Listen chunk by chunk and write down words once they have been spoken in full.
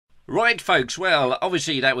Right, folks, well,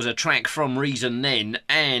 obviously that was a track from Reason Then,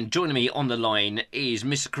 and joining me on the line is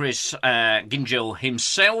Mr. Chris Gyngell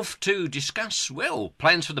himself to discuss, well,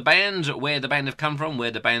 plans for the band, where the band have come from, where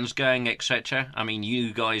the band's going, etc. I mean,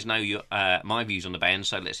 you guys know my views on the band,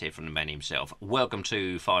 so let's hear from the man himself. Welcome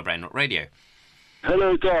to Firebrand Radio.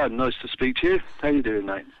 Hello, Dan. Nice to speak to you. How you doing,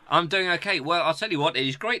 mate? I'm doing okay. Well, I'll tell you what,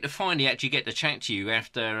 it's great to finally actually get to chat to you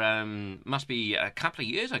after, must be a couple of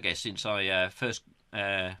years, I guess, since I first...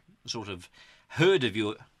 sort of heard of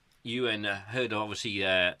you and heard obviously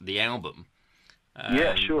the album.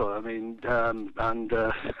 Yeah, sure. I mean,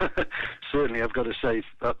 certainly I've got to say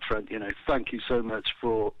up front, thank you so much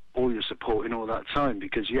for all your support in all that time,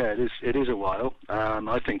 because it is a while.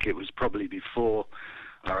 I think it was probably before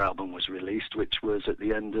our album was released, which was at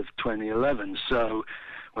the end of 2011. So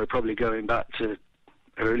we're probably going back to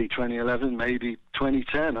early 2011, maybe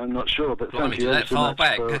 2010. I'm not sure, but thank you that so far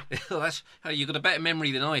back. You've got a better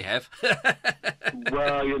memory than I have.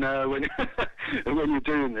 Well, when when you're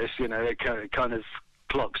doing this, it kind of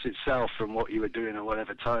clocks itself from what you were doing at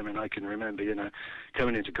whatever time. And I can remember,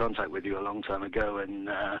 coming into contact with you a long time ago, and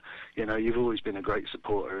you've always been a great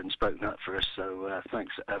supporter and spoken up for us. So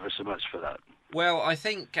thanks ever so much for that. Well, I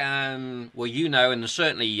think, and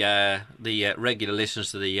certainly the regular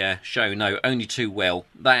listeners to the show know only too well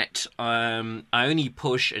that I only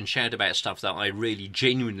push and shout about stuff that I really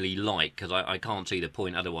genuinely like, because I can't see the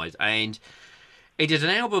point otherwise. And it is an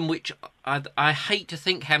album which I hate to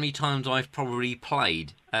think how many times I've probably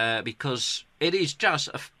played, because it is just,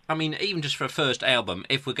 even just for a first album,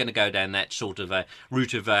 if we're going to go down that sort of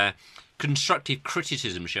route of constructive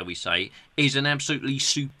criticism, shall we say, is an absolutely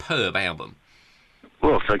superb album.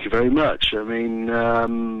 Well, thank you very much. I mean,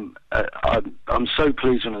 I'm so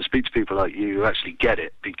pleased when I speak to people like you who actually get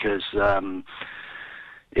it, because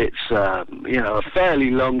it's a fairly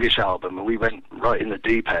longish album, and we went right in the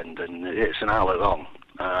deep end, and it's an hour long.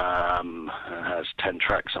 It has 10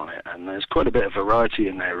 tracks on it, and there's quite a bit of variety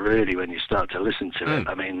in there, really, when you start to listen to it.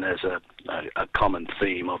 I mean, there's a common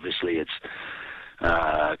theme. Obviously, it's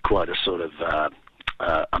quite a sort of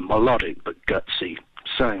a melodic but gutsy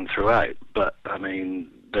sound throughout, but I mean,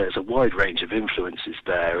 there's a wide range of influences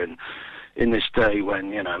there, and in this day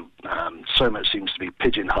when so much seems to be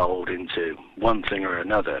pigeonholed into one thing or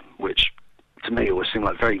another, which to me always seem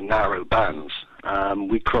like very narrow bands,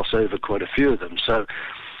 we cross over quite a few of them. So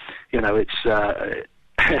it's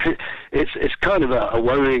it's kind of a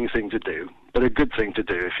worrying thing to do, but a good thing to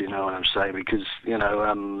do, if you know what I'm saying, because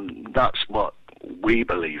that's what we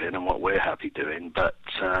believe in and what we're happy doing. But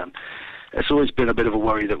it's always been a bit of a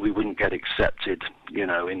worry that we wouldn't get accepted,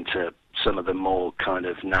 into some of the more kind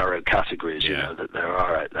of narrow categories, that there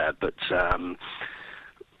are out there. But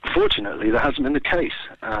fortunately, that hasn't been the case.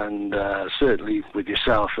 And certainly with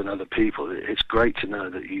yourself and other people, it's great to know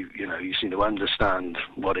that you seem to understand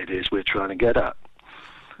what it is we're trying to get at.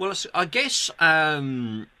 Well, I guess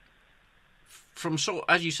from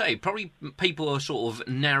as you say, probably people are sort of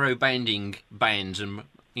narrow banding bands, and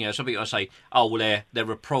some people say, oh, well,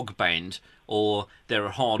 they're a prog band, or they're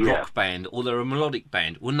a hard rock band, or they're a melodic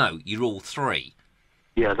band. Well, no, you're all three.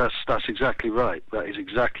 Yeah, that's exactly right. That is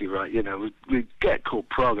exactly right. We get called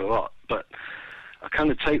prog a lot, but I kind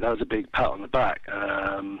of take that as a big pat on the back.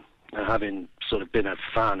 And having sort of been a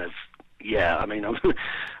fan of,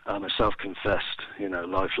 I'm a self-confessed,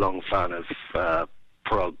 lifelong fan of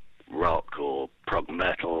prog rock or prog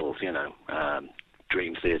metal,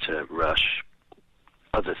 Dream Theater, Rush,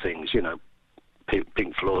 other things,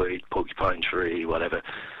 Pink Floyd, Porcupine Tree, whatever.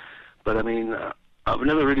 But I mean, I've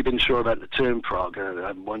never really been sure about the term prog.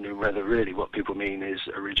 I'm wondering whether really what people mean is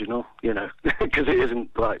original, because it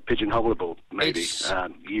isn't like pigeonholable, maybe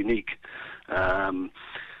unique. Now,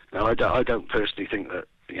 I don't personally think that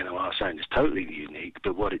our sound is totally unique,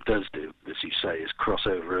 but what it does do, as you say, is cross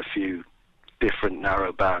over a few different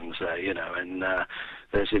narrow bands there, and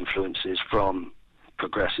there's influences from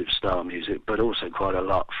progressive style music, but also quite a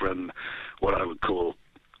lot from what I would call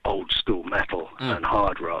old school metal and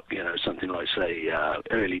hard rock, something like, say,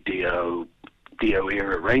 early Dio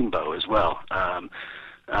era Rainbow as well,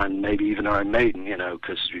 and maybe even Iron Maiden,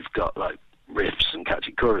 because we've got like riffs and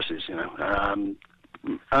catchy choruses,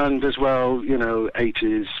 and as well,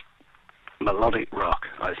 80s melodic rock.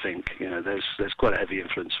 I think there's quite a heavy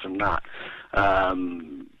influence from that.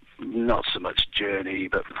 Not so much Journey,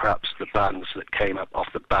 but perhaps the bands that came up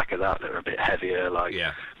off the back of that are a bit heavier, like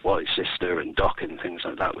White Sister and Doc and things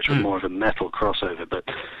like that, which were more of a metal crossover. But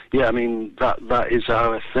yeah, I mean, that is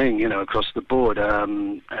our thing, across the board.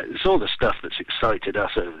 It's all the stuff that's excited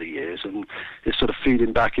us over the years, and it's sort of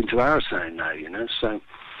feeding back into our sound now, so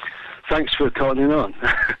thanks for calling on.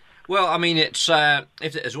 Well, I mean, it's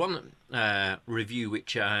if there's one review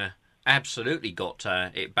which absolutely got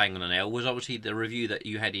it bang on the nail was obviously the review that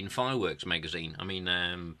you had in Fireworks magazine. I mean,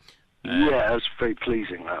 Yeah, it was very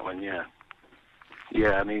pleasing, that one. Yeah,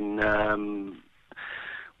 yeah. I mean,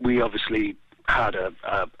 we obviously had a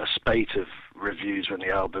spate of reviews when the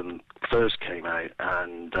album first came out,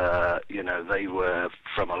 and they were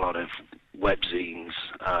from a lot of webzines,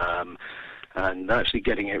 and actually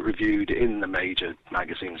getting it reviewed in the major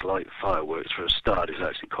magazines like Fireworks for a start is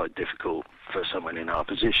actually quite difficult for someone in our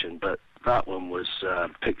position. But that one was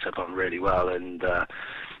picked up on really well, and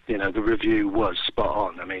the review was spot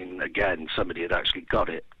on. I mean, again, somebody had actually got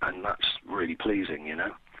it, and that's really pleasing.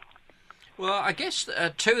 Well, I guess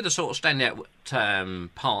two of the sort of standout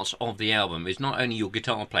parts of the album is not only your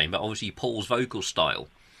guitar playing, but obviously Paul's vocal style.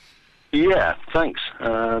 Yeah, thanks.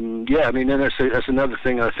 Yeah, I mean, and that's another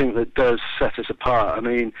thing I think that does set us apart. I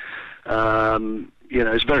mean,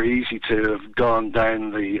 it's very easy to have gone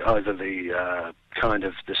down either the kind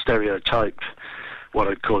of the stereotype, what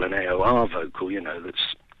I'd call an AOR vocal,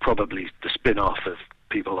 that's probably the spin-off of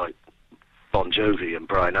people like Bon Jovi and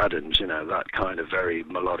Bryan Adams, that kind of very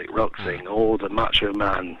melodic rock thing, or the Macho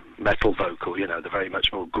Man metal vocal, the very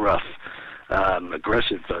much more gruff,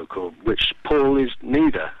 aggressive vocal, which Paul is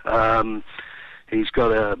neither. He's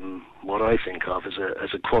got what I think of as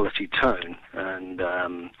a quality tone and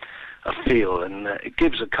a feel, and it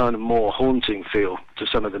gives a kind of more haunting feel to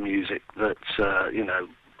some of the music that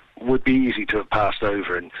would be easy to have passed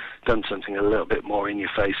over and done something a little bit more in your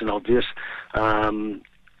face and obvious. And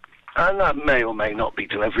that may or may not be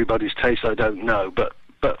to everybody's taste, I don't know, but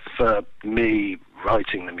for me,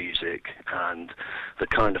 writing the music and the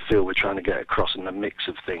kind of feel we're trying to get across in the mix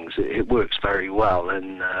of things, it works very well.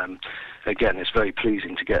 And again, it's very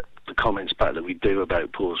pleasing to get the comments back that we do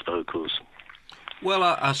about Paul's vocals. Well,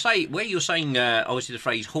 I say, where you're saying, obviously, the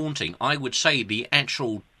phrase haunting, I would say the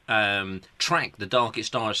actual track, The Darkest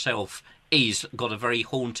Star itself, got a very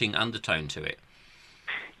haunting undertone to it.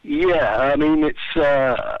 Yeah, I mean, it's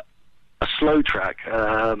a slow track.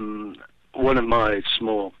 One of my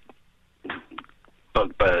small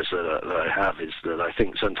bugbears that I have is that I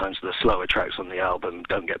think sometimes the slower tracks on the album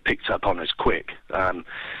don't get picked up on as quick.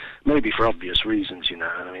 Maybe for obvious reasons,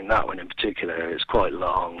 I mean, that one in particular is quite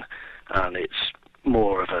long, and it's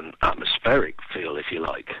more of an atmospheric feel, if you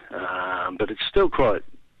like. But it's still quite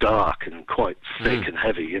dark and quite thick and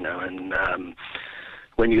heavy, and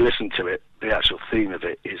when you listen to it, the actual theme of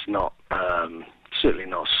it is not, certainly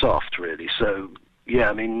not soft, really. So, yeah,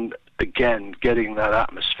 I mean, again, getting that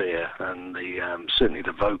atmosphere and certainly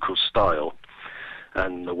the vocal style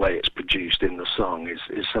and the way it's produced in the song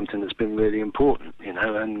is something that's been really important,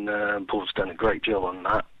 and Paul's done a great job on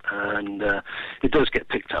that, and it does get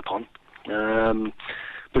picked up on.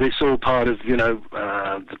 But it's all part of,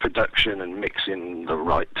 the production and mixing the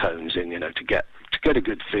right tones in, to get a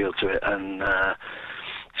good feel to it. And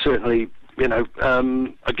certainly,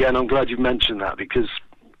 again, I'm glad you mentioned that, because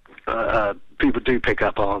people do pick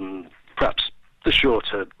up on perhaps the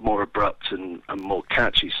shorter, more abrupt and more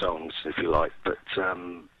catchy songs, if you like. But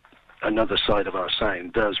another side of our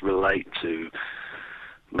sound does relate to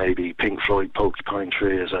maybe Pink Floyd, Porcupine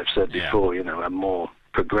Tree, as I've said before, a more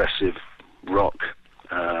progressive rock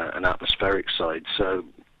and atmospheric side. So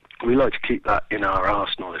we like to keep that in our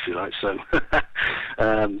arsenal, if you like. So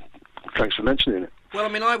thanks for mentioning it. Well, I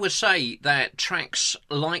mean, I would say that tracks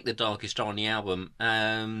like The Darkest Star on the album,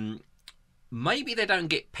 maybe they don't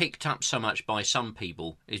get picked up so much by some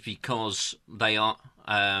people, is because they are,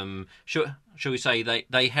 shall we say,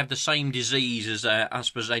 they have the same disease as us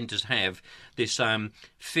presenters have, this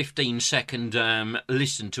 15-second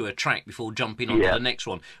listen to a track before jumping on to the next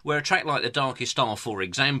one. Where a track like The Darkest Star, for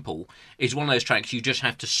example, is one of those tracks you just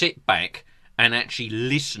have to sit back and actually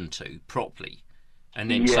listen to properly. And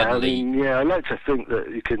then suddenly... I like to think that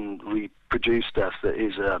we produce stuff that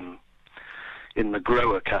is in the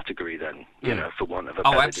grower category then, for want of a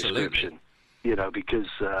better description. Because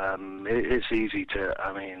it's easy to,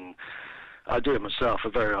 I mean, I do it myself. I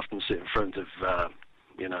very often sit in front of,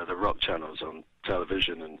 the rock channels on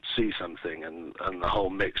television and see something, and the whole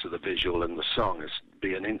mix of the visual and the song is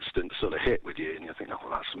be an instant sort of hit with you, and you think, oh,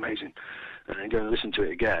 well, that's amazing. And then go and listen to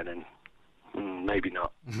it again, and maybe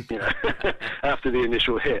not, after the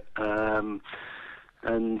initial hit. I'd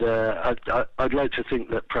like to think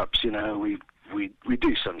that perhaps, we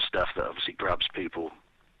do some stuff that obviously grabs people,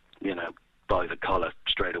 by the collar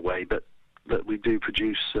straight away, but that we do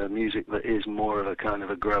produce music that is more of a kind of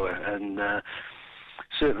a grower. And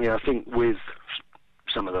certainly I think with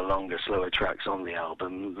some of the longer, slower tracks on the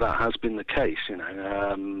album, that has been the case,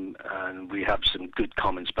 and we have some good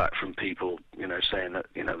comments back from people, saying that,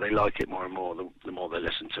 they like it more and more the more they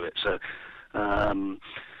listen to it. So,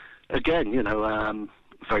 again,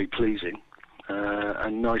 very pleasing,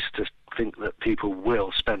 and nice to think that people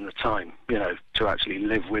will spend the time, to actually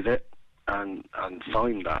live with it and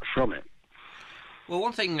find that from it. Well,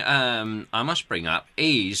 one thing I must bring up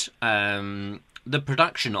is the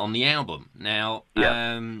production on the album. Now,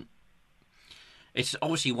 it's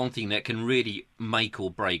obviously one thing that can really make or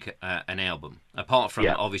break an album. Apart from,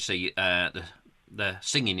 obviously, the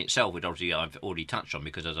singing itself, which obviously I've already touched on,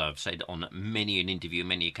 because as I've said on many an interview,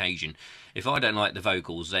 many occasion, if I don't like the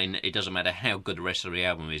vocals, then it doesn't matter how good the rest of the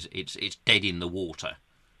album is. It's dead in the water.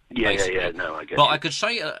 Yeah, no, I get But you. I could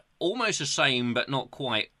say almost the same, but not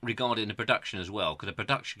quite, regarding the production as well, because the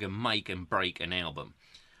production can make and break an album.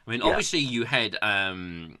 I mean, obviously you had a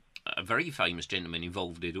very famous gentleman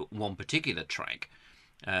involved in one particular track,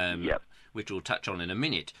 which we'll touch on in a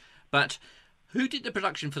minute. But who did the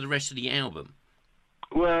production for the rest of the album?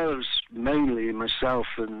 Well, it was mainly myself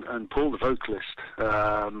and Paul, the vocalist.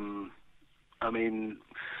 I mean,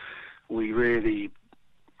 we really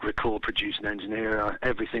record, produce, and engineer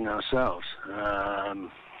everything ourselves.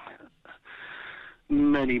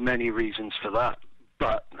 Many reasons for that,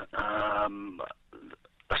 but a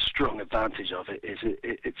strong advantage of it is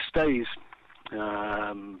it stays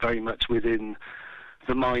very much within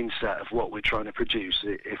the mindset of what we're trying to produce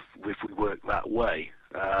if we work that way.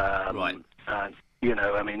 Right. And,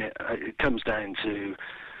 I mean, it comes down to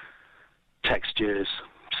textures,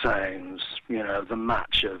 sounds, the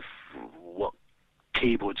match of what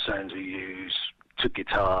keyboard sounds we use to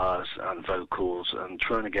guitars and vocals, and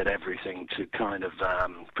trying to get everything to kind of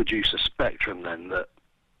produce a spectrum then that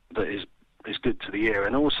is good to the ear,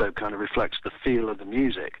 and also kind of reflects the feel of the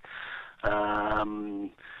music.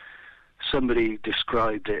 Somebody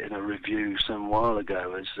described it in a review some while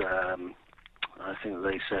ago as I think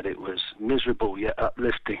they said it was miserable yet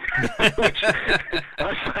uplifting, which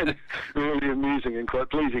I find really amusing and quite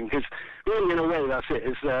pleasing, because really in a way that's it.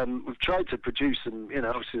 We've tried to produce some,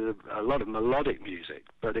 obviously a lot of melodic music,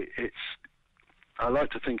 but it's I like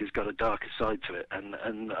to think it's got a darker side to it, and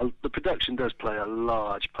the production does play a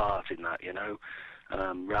large part in that,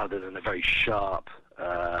 rather than a very sharp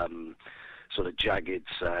sort of jagged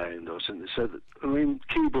sound or something. So, I mean,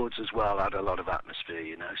 keyboards as well add a lot of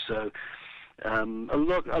atmosphere, so a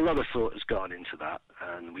lot of thought has gone into that,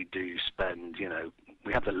 and we do spend,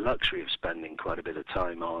 we have the luxury of spending quite a bit of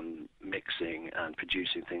time on mixing and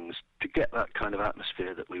producing things to get that kind of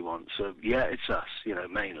atmosphere that we want. So, yeah, it's us,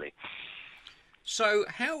 mainly. So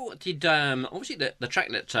how did, obviously the track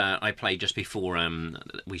that I played just before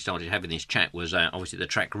we started having this chat was obviously the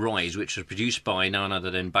track Rise, which was produced by none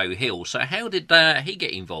other than Beau Hill. So how did he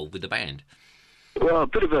get involved with the band? Well, a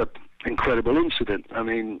bit of an incredible incident. I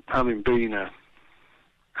mean, having been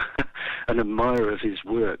an admirer of his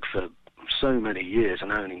work for so many years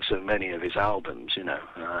and owning so many of his albums,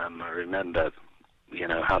 I remember,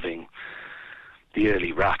 having the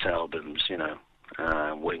early Rat albums,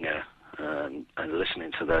 Winger, and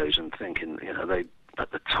listening to those and thinking, they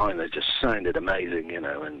at the time they just sounded amazing,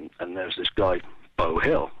 and there's this guy, Beau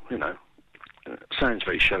Hill, sounds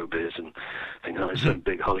very showbiz, and thinking, it's some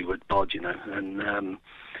big Hollywood bod, and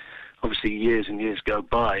obviously years and years go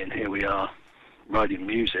by, and here we are writing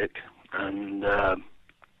music, and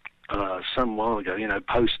some while ago,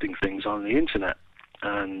 posting things on the internet,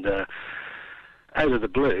 and out of the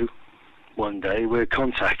blue, one day we're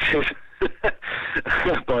contacted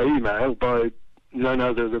by email by none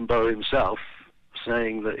other than Beau himself,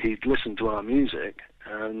 saying that he'd listened to our music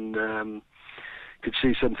and could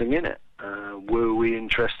see something in it. Were we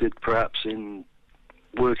interested perhaps in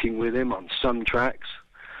working with him on some tracks?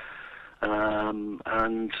 And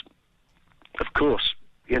of course,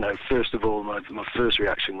 first of all, my first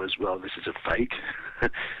reaction was, well, this is a fake.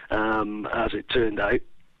 As it turned out,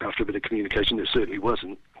 after a bit of communication, it certainly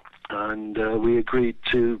wasn't. And we agreed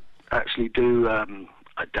to actually do a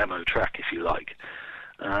demo track, if you like.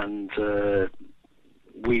 And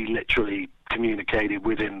we literally communicated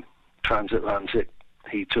with him transatlantic.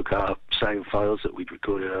 He took our sound files that we'd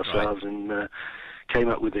recorded ourselves, right, and came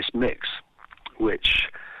up with this mix, which,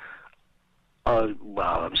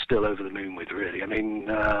 I'm still over the moon with, really. I mean,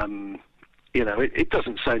 it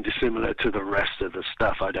doesn't sound dissimilar to the rest of the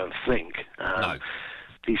stuff, I don't think. No.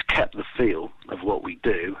 He's kept the feel of what we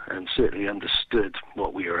do and certainly understood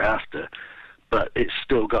what we were after, but it's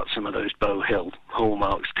still got some of those Beau Hill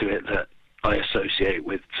hallmarks to it that I associate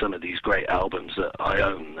with some of these great albums that I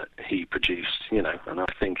own that he produced, and I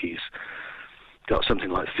think he's got something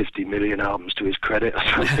like 50 million albums to his credit or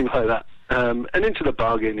something like that. And into the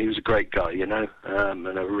bargain, he was a great guy, you know, and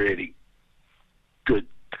a really good,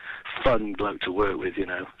 fun bloke to work with, you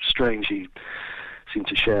know. Strange he seemed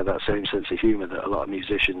to share that same sense of humour that a lot of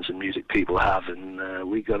musicians and music people have, and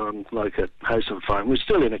we got on like a house on fire. We're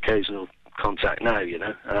still in occasional contact now, you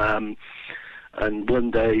know. And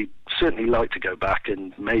one day, certainly like to go back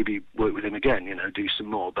and maybe work with him again, you know, do some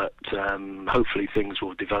more. But hopefully things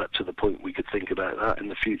will develop to the point we could think about that in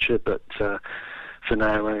the future. But for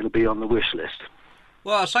now, it'll be on the wish list.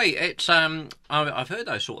 Well, I'll say it's. I've heard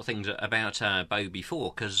those sort of things about Bo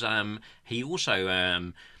before, because he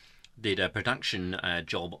also did a production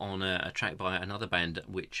job on a track by another band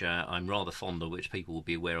which I'm rather fond of, which people will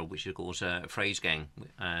be aware of, which is of course Phrase Gang.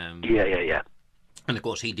 Yeah. And of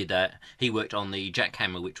course, he worked on the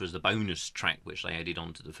Jackhammer, which was the bonus track which they added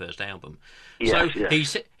onto the first album. Yes, so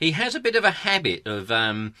yes. he has a bit of a habit of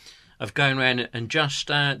going around and just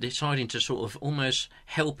deciding to sort of almost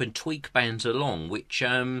help and tweak bands along, which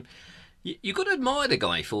you've got to admire the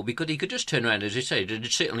guy for, because he could just turn around, as you said, and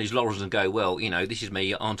sit on his laurels and go, well, you know, this is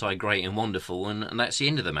me, aren't I great and wonderful, and that's the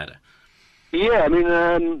end of the matter. Yeah, I mean,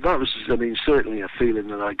 that was, certainly a feeling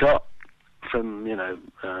that I got from,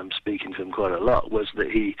 speaking to him quite a lot, was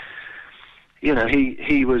that he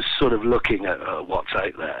was sort of looking at what's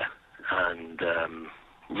out there and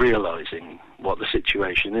realising what the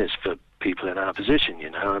situation is for people in our position, you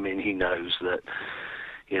know. I mean, he knows that,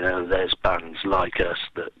 you know, there's bands like us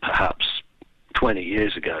that perhaps 20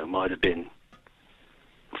 years ago might have been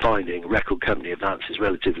finding record company advances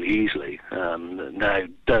relatively easily, that now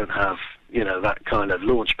don't have, you know, that kind of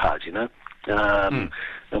launch pad, you know.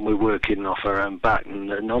 And we're working off our own back,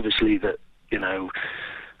 and obviously that, you know,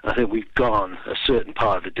 I think we've gone a certain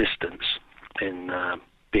part of the distance in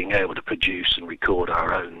being able to produce and record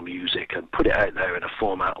our own music and put it out there in a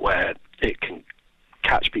format where it can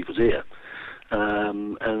catch people's ear.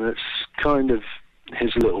 And it's kind of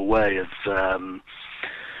his little way of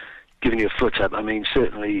giving you a foot up. I mean,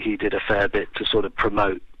 certainly he did a fair bit to sort of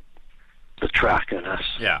promote the track and us,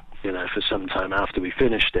 you know, for some time after we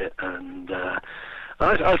finished it. And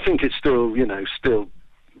I think it still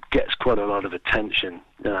gets quite a lot of attention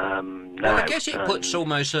now. Well, I guess it puts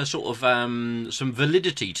almost a sort of some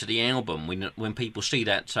validity to the album when people see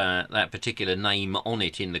that particular name on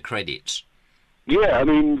it in the credits. Yeah, I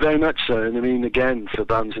mean, very much so. And I mean, again, for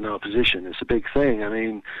bands in our position, it's a big thing. I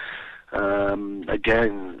mean,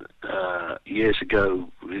 years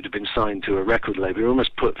ago, we'd have been signed to a record label. You're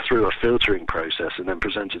almost put through a filtering process and then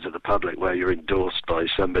presented to the public, where you're endorsed by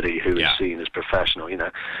somebody who is seen as professional, you know.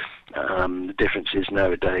 The difference is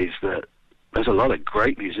nowadays that there's a lot of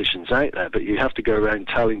great musicians out there, but you have to go around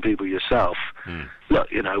telling people yourself,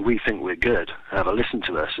 look, you know, we think we're good, have a listen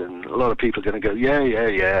to us. And a lot of people are going to go, yeah,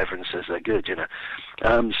 everyone says they're good, you know.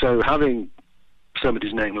 So having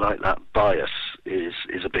somebody's name like that by us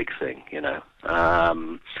is a big thing, you know.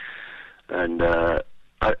 And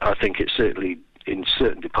I think it certainly, in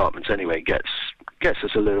certain departments anyway, gets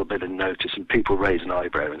us a little bit of notice, and people raise an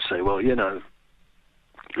eyebrow and say, well, you know,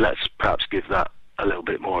 let's perhaps give that a little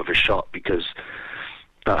bit more of a shot, because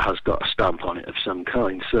that has got a stamp on it of some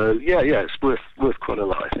kind. So yeah, it's worth quite a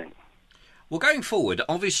lot, I think. Well, going forward,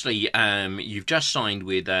 obviously, you've just signed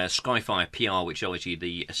with Skyfire PR, which is obviously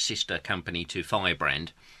the sister company to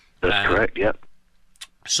Firebrand. That's correct, yeah.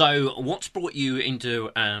 So what's brought you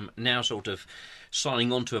into now sort of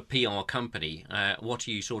signing on to a PR company? What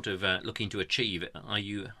are you sort of looking to achieve? Are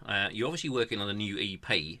you're obviously working on a new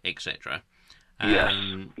EP, etc.? Yes.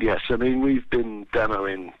 I mean, we've been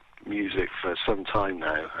demoing music for some time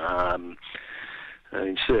now. I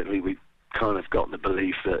mean, certainly we've kind of got the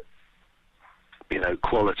belief that, you know,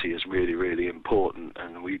 quality is really, really important,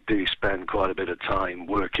 and we do spend quite a bit of time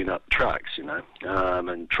working up tracks, you know,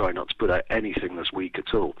 and try not to put out anything that's weak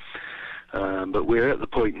at all. But we're at the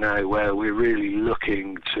point now where we're really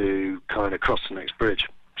looking to kind of cross the next bridge,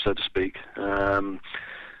 so to speak. And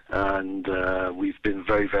we've been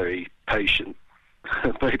very, very patient,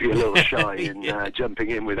 maybe a little shy in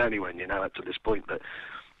jumping in with anyone, you know, up to this point. But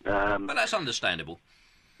that's understandable.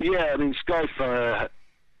 Yeah, I mean, Skyfire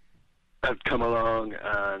had come along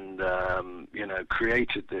and, you know,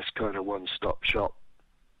 created this kind of one-stop shop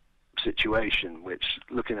situation, which,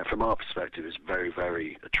 looking at from our perspective, is very,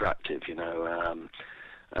 very attractive, you know,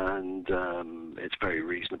 and it's very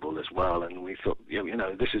reasonable as well. And we thought, you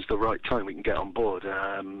know, this is the right time, we can get on board.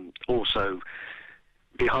 Also,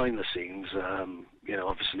 behind the scenes, you know,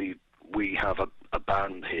 obviously we have a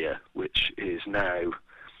band here which is now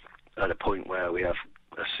at a point where we have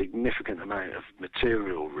a significant amount of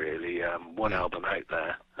material, really. One album out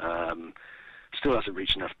there, still hasn't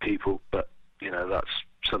reached enough people, but that's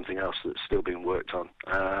something else that's still being worked on,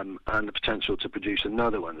 and the potential to produce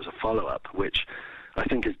another one as a follow-up, which I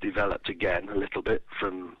think has developed again a little bit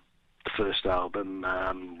from the first album.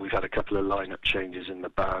 We've had a couple of lineup changes in the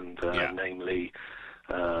band, namely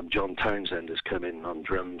John Townsend has come in on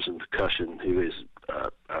drums and percussion, who is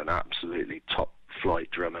an absolutely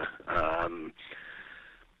top-flight drummer,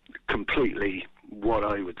 completely what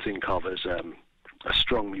I would think of as a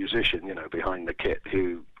strong musician, behind the kit,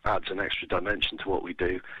 who adds an extra dimension to what we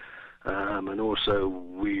do. And also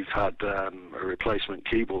we've had a replacement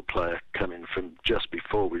keyboard player come in from just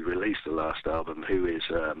before we released the last album, who is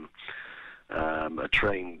a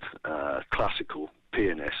trained classical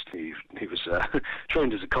pianist. He was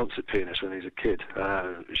trained as a concert pianist when he was a kid,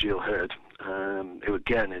 Gyngell Hurd, who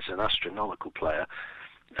again is an astronomical player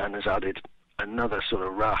and has added another sort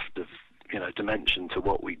of raft of dimension to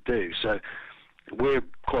what we do. So we're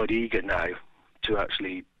quite eager now to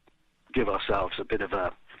actually give ourselves a bit of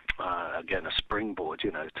a springboard,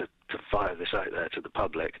 to fire this out there to the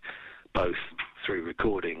public, both through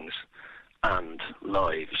recordings and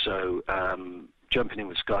live. So jumping in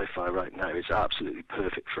with Skyfire right now is absolutely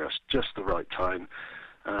perfect for us, just the right time,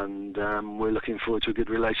 and we're looking forward to a good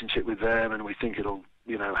relationship with them, and we think it'll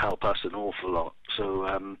help us an awful lot.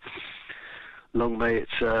 So long may it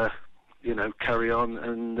carry on,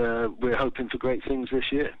 and we're hoping for great things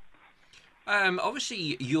this year.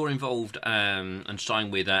 Obviously, you're involved and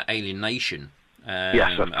signed with Alien Nation.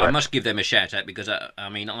 Yes, that's correct. I must give them a shout out because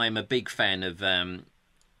I'm a big fan of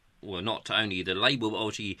not only the label, but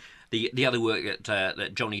obviously the other work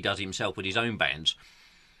that Johnny does himself with his own bands.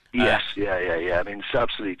 Yes, yeah. I mean, it's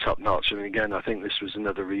absolutely top notch. I mean, again, I think this was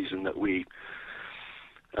another reason that we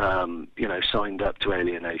signed up to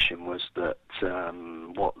Alien Nation, was that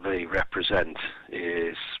what they represent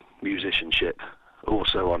is musicianship,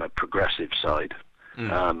 also on a progressive side,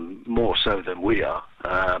 more so than we are.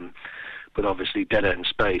 But obviously Dead End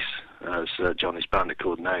Space, as Johnny's band are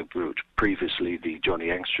called now, previously the Johnny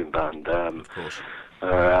Engstrom band, of course,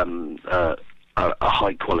 are a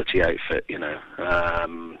high quality outfit, and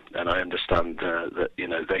I understand that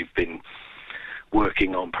they've been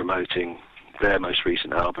working on promoting their most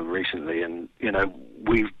recent album recently, and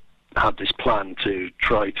we've had this plan to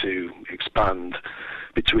try to expand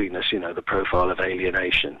between us, the profile of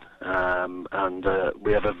Alienation, and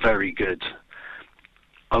we have a very good,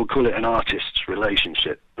 I would call it an artist's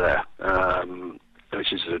relationship there,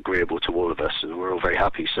 which is agreeable to all of us, and we're all very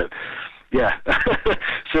happy. So, yeah,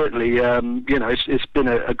 certainly, it's been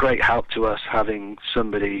a great help to us having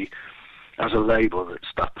somebody as a label that's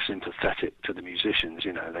that sympathetic to the musicians.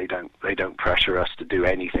 They don't pressure us to do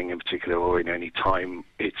anything in particular or in any time.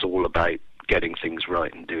 It's all about getting things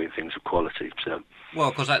right and doing things of quality. So. Well,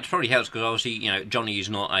 because that probably helps, because obviously, Johnny is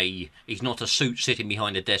not a suit sitting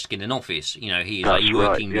behind a desk in an office. He is a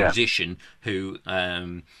working musician who,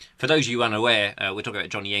 for those of you unaware, we're talking about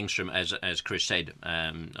Johnny Engstrom, as Chris said.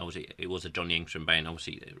 Obviously, it was a Johnny Engstrom band.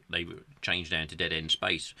 Obviously, they changed down to Dead End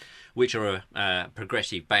Space, which are a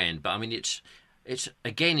progressive band. But I mean, it's if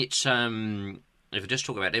we just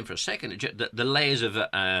talk about them for a second, the layers of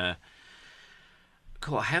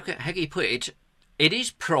God, how can you put it? It is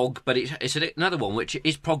prog, but it's another one which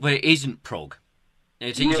is prog, but it isn't prog.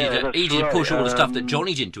 It's easy to push all the stuff that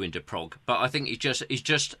Johnny's into prog, but I think he is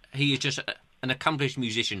just an accomplished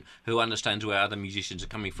musician who understands where other musicians are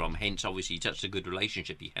coming from. Hence, obviously, such a good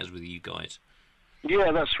relationship he has with you guys.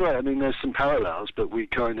 Yeah, that's right. I mean, there's some parallels, but we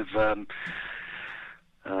kind of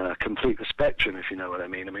complete the spectrum, if you know what I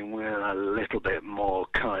mean. I mean, we're a little bit more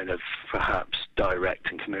kind of perhaps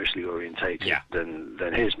direct and commercially orientated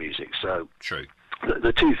than his music. So true.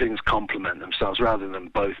 The two things complement themselves rather than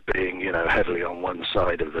both being, heavily on one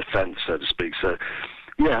side of the fence, so to speak. So,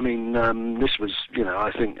 yeah, I mean, this was,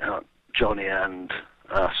 I think Johnny and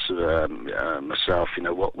us, myself,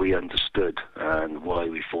 what we understood and why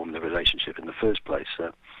we formed the relationship in the first place.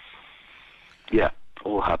 So, yeah,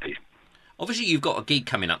 all happy. Obviously, you've got a gig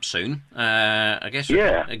coming up soon. I guess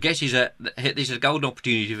this is a golden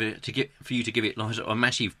opportunity for you to give it like a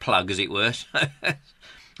massive plug, as it were.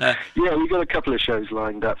 Yeah, we've got a couple of shows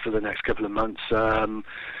lined up for the next couple of months.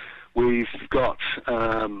 We've got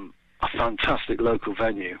a fantastic local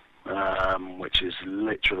venue, which is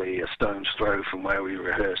literally a stone's throw from where we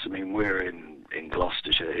rehearse. I mean, we're in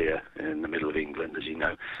Gloucestershire here, in the middle of England, as you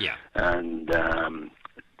know. Yeah. And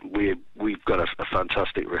we've got a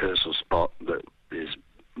fantastic rehearsal spot that is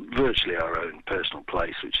virtually our own personal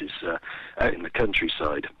place, which is out in the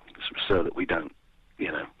countryside, so that we don't,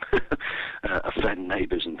 offend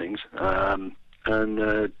neighbours and things. And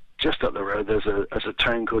just up the road, there's a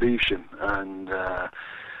town called Evesham, and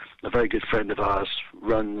a very good friend of ours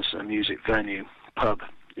runs a music venue, pub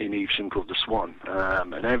in Evesham called the Swan,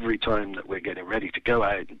 and every time that we're getting ready to go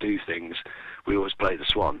out and do things, we always play the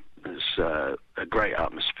Swan. There's a great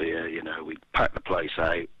atmosphere, you know, we pack the place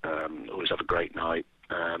out, always have a great night,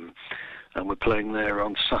 and we're playing there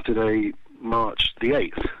on Saturday, March the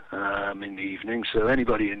 8th, in the evening, so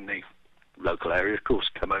anybody in the local area, of course,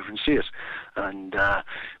 come over and see us, and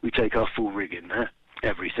we take our full rig in there,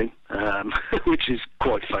 everything, which is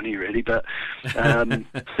quite funny really, but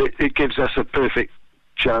it gives us a perfect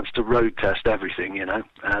chance to road test everything, you know,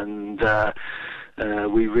 and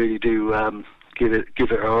we really do give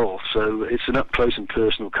it our all. So it's an up close and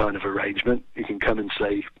personal kind of arrangement. You can come and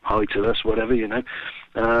say hi to us, whatever, you know.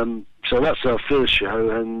 So that's our first show,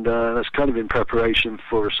 and that's kind of in preparation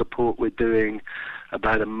for a support we're doing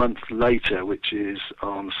about a month later, which is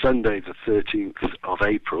on Sunday the 13th of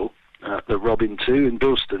April at the Robin 2 in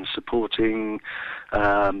Bilston, supporting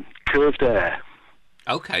Curved Air.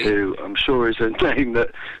 Okay. Who I'm sure is a name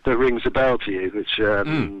that rings a bell to you, which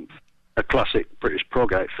a classic British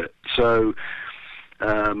prog outfit. So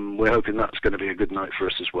we're hoping that's going to be a good night for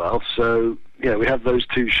us as well. So yeah, we have those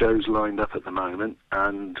two shows lined up at the moment,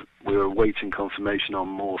 and we're awaiting confirmation on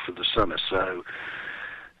more for the summer. So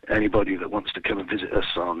anybody that wants to come and visit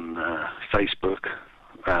us on Facebook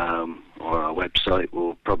or our website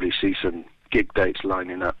will probably see some gig dates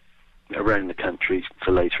lining up around the country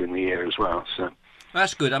for later in the year as well. So.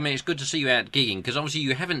 That's good. I mean, it's good to see you out gigging, because obviously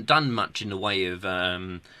you haven't done much in the way of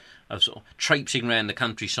sort of traipsing around the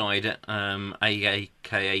countryside,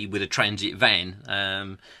 aka with a transit van.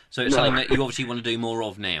 So it's something that you obviously want to do more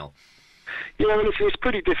of now. Yeah, well, it's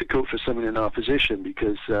pretty difficult for someone in our position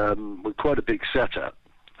because we're quite a big setup.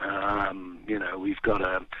 You know, we've got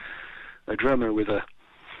a drummer with a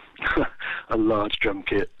large drum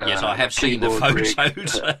kit. Yes, I have seen the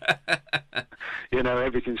photos. You know,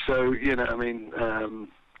 everything. So, you know, I mean,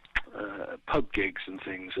 pub gigs and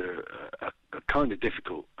things are kind of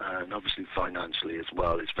difficult, and obviously financially as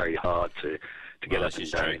well. It's very hard to get up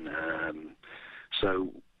and down.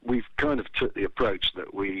 So we've kind of took the approach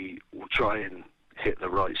that we will try and hit the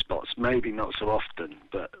right spots. Maybe not so often,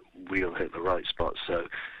 but we'll hit the right spots. So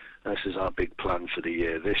this is our big plan for the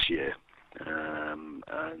year this year.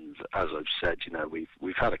 And as I've said, you know,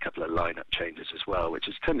 we've had a couple of lineup changes as well, which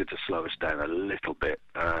has tended to slow us down a little bit.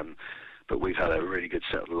 But we've had a really good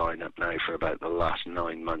set of lineup now for about the last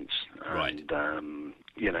 9 months. Right. And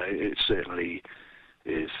you know, it certainly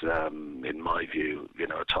is, in my view, you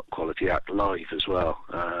know, a top quality act live as well.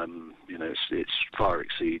 You know, it's far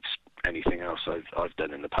exceeds anything else I've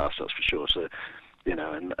done in the past, that's for sure. So, you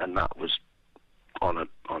know, and that was on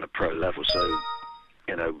a pro level. So,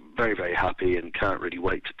 you know, very, very happy and can't really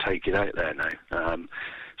wait to take it out there now.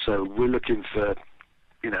 So we're looking for,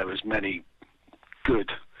 you know, as many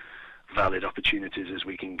good, valid opportunities as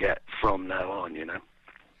we can get from now on, you know.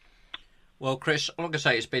 Well, Chris, like I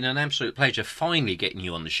say, it's been an absolute pleasure finally getting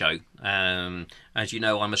you on the show. As you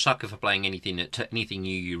know, I'm a sucker for playing anything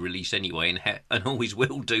new you release anyway, and always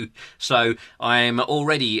will do. So I'm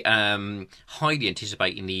already highly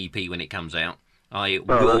anticipating the EP when it comes out.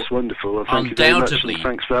 That's wonderful. Well, thank you very much, and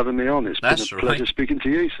thanks for having me on. It's been a pleasure speaking to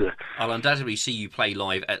you, sir. I'll undoubtedly see you play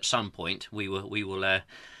live at some point. We will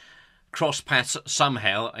cross paths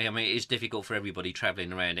somehow. I mean, it is difficult for everybody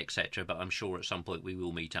travelling around, etc., but I'm sure at some point we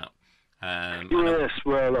will meet up. Yes,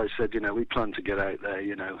 well, like I said, you know, we plan to get out there,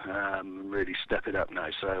 you know, really step it up now.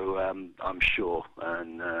 So I'm sure,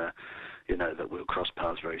 and you know, that we'll cross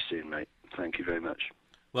paths very soon, mate. Thank you very much.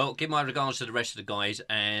 Well, give my regards to the rest of the guys,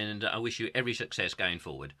 and I wish you every success going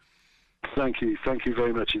forward. Thank you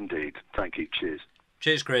very much indeed. Thank you. Cheers.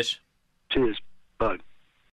 Cheers, Chris. Cheers. Bye.